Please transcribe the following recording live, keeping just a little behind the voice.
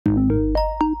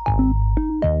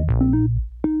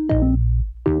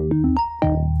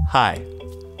Hi,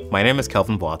 my name is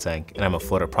Kelvin Boateng, and I'm a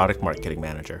Flutter Product Marketing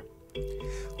Manager.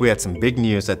 We had some big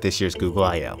news at this year's Google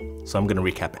I/O, so I'm going to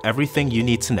recap everything you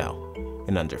need to know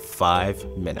in under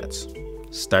 5 minutes.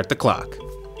 Start the clock.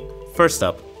 First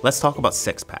up, let's talk about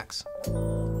six-packs.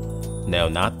 No,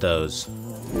 not those.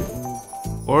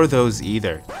 Or those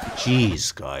either.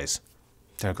 Jeez, guys.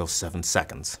 There goes 7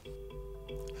 seconds.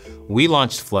 We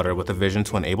launched Flutter with a vision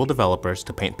to enable developers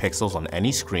to paint pixels on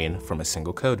any screen from a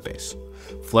single code base.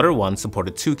 Flutter 1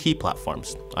 supported 2 key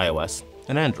platforms, iOS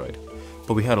and Android,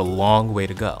 but we had a long way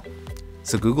to go.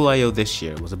 So Google I/O this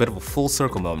year was a bit of a full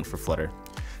circle moment for Flutter.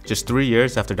 Just 3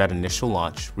 years after that initial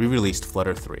launch, we released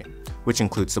Flutter 3, which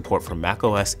includes support for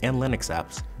macOS and Linux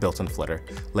apps built in Flutter,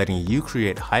 letting you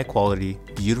create high-quality,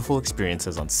 beautiful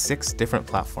experiences on 6 different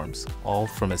platforms, all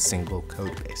from a single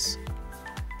code base.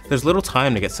 There's little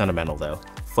time to get sentimental though.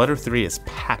 Flutter 3 is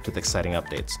packed with exciting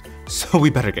updates, so we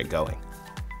better get going.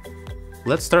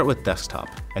 Let's start with desktop,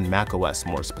 and macOS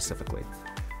more specifically.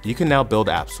 You can now build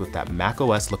apps with that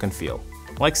macOS look and feel,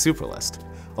 like Superlist,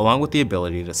 along with the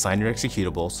ability to sign your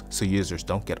executables so users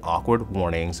don't get awkward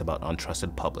warnings about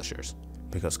untrusted publishers.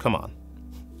 Because come on,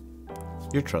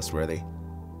 you're trustworthy.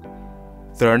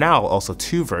 There are now also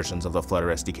 2 versions of the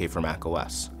Flutter SDK for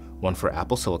macOS, one for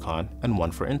Apple Silicon and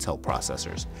one for Intel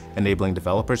processors, enabling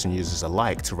developers and users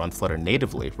alike to run Flutter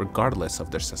natively regardless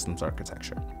of their system's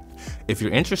architecture. If you're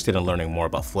interested in learning more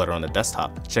about Flutter on the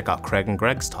desktop, check out Craig and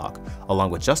Greg's talk, along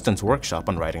with Justin's workshop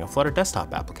on writing a Flutter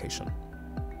desktop application.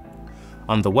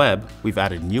 On the web, we've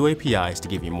added new APIs to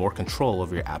give you more control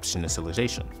over your app's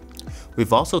initialization.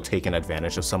 We've also taken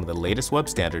advantage of some of the latest web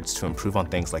standards to improve on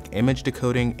things like image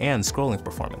decoding and scrolling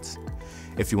performance.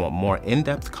 If you want more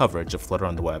in-depth coverage of Flutter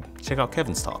on the web, check out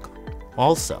Kevin's talk.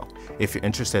 Also, if you're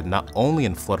interested not only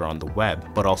in Flutter on the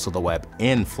web, but also the web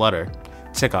in Flutter,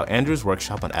 check out Andrew's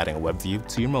workshop on adding a web view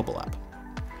to your mobile app.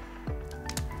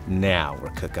 Now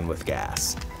we're cooking with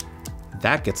gas.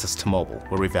 That gets us to mobile,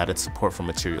 where we've added support for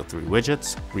Material 3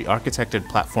 widgets, re-architected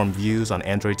platform views on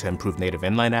Android to improve native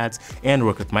inline ads, and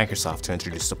worked with Microsoft to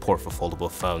introduce support for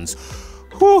foldable phones.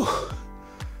 Whew!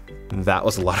 That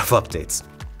was a lot of updates.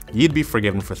 You'd be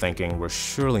forgiven for thinking we're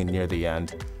surely near the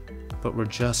end, but we're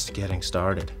just getting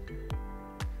started.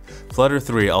 Flutter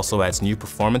 3 also adds new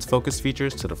performance-focused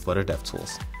features to the Flutter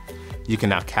DevTools. You can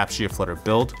now capture your Flutter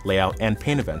build, layout, and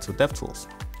paint events with DevTools.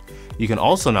 You can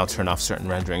also now turn off certain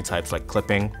rendering types like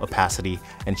clipping, opacity,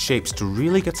 and shapes to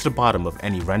really get to the bottom of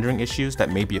any rendering issues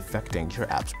that may be affecting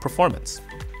your app's performance.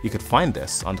 You could find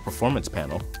this on the Performance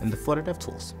panel in the Flutter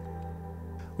DevTools.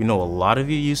 We know a lot of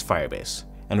you use Firebase,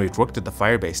 and we've worked with the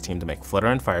Firebase team to make Flutter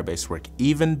and Firebase work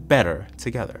even better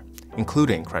together,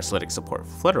 including Crashlytics support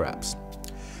for Flutter apps.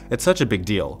 It's such a big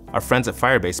deal, our friends at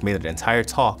Firebase made an entire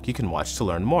talk you can watch to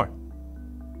learn more.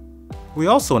 We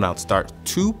also announced Dart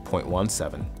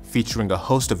 2.17, featuring a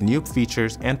host of new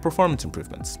features and performance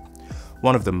improvements.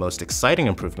 One of the most exciting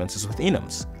improvements is with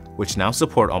enums, which now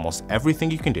support almost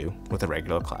everything you can do with a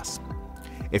regular class.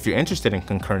 If you're interested in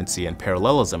concurrency and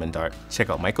parallelism in Dart, check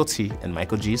out Michael T and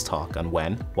Michael G's talk on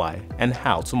when, why, and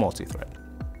how to multi-thread.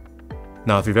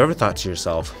 Now, if you've ever thought to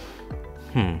yourself,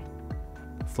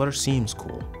 Flutter seems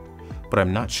cool, but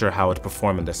I'm not sure how it'd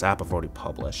perform in this app I've already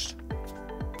published,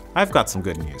 I've got some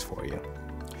good news for you.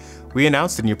 We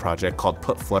announced a new project called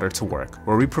Put Flutter to Work,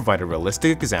 where we provide a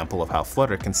realistic example of how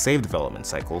Flutter can save development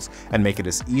cycles and make it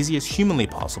as easy as humanly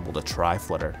possible to try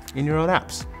Flutter in your own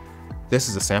apps. This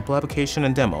is a sample application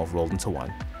and demo rolled into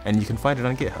one, and you can find it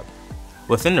on GitHub.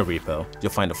 Within the repo,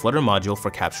 you'll find a Flutter module for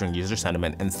capturing user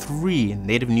sentiment and 3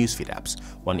 native newsfeed apps,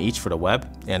 one each for the web,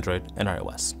 Android, and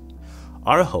iOS.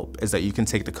 Our hope is that you can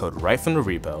take the code right from the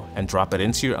repo and drop it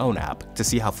into your own app to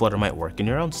see how Flutter might work in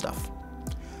your own stuff.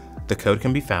 The code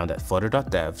can be found at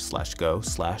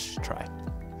flutter.dev/go/try.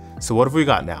 So what have we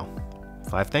got now?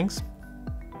 5 things?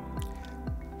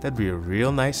 That'd be a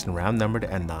real nice and round number to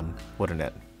end on, wouldn't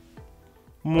it?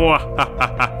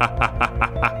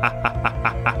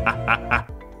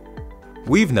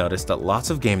 We've noticed that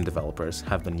lots of game developers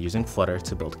have been using Flutter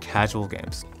to build casual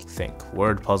games. Think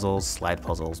word puzzles, slide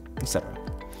puzzles, etc.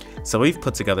 So we've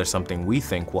put together something we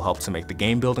think will help to make the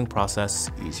game building process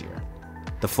easier.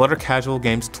 The Flutter Casual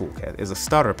Games Toolkit is a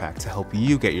starter pack to help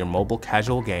you get your mobile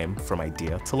casual game from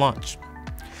idea to launch.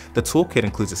 The toolkit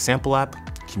includes a sample app,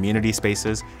 community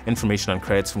spaces, information on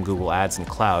credits from Google Ads and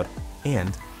Cloud,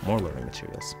 and more learning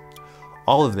materials.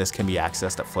 All of this can be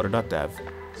accessed at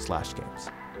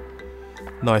flutter.dev/games.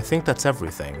 Now I think that's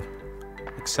everything,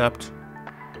 except,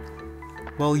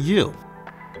 well, you.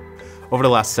 Over the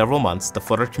last several months, the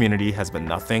Flutter community has been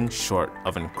nothing short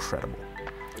of incredible.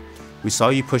 We saw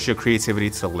you push your creativity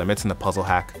to the limits in the puzzle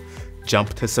hack,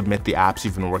 Jump to submit the apps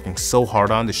you've been working so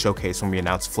hard on to showcase when we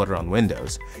announced Flutter on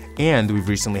Windows. And we've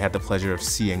recently had the pleasure of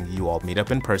seeing you all meet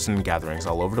up in person in gatherings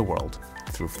all over the world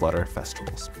through Flutter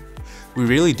festivals. We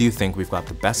really do think we've got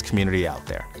the best community out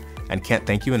there, and can't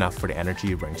thank you enough for the energy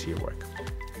you bring to your work.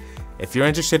 If you're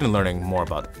interested in learning more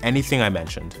about anything I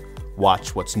mentioned,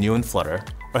 watch What's New in Flutter,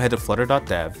 or head to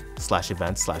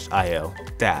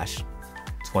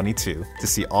flutter.dev/events/io-22 to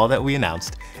see all that we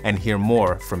announced and hear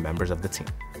more from members of the team.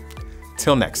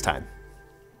 Till next time.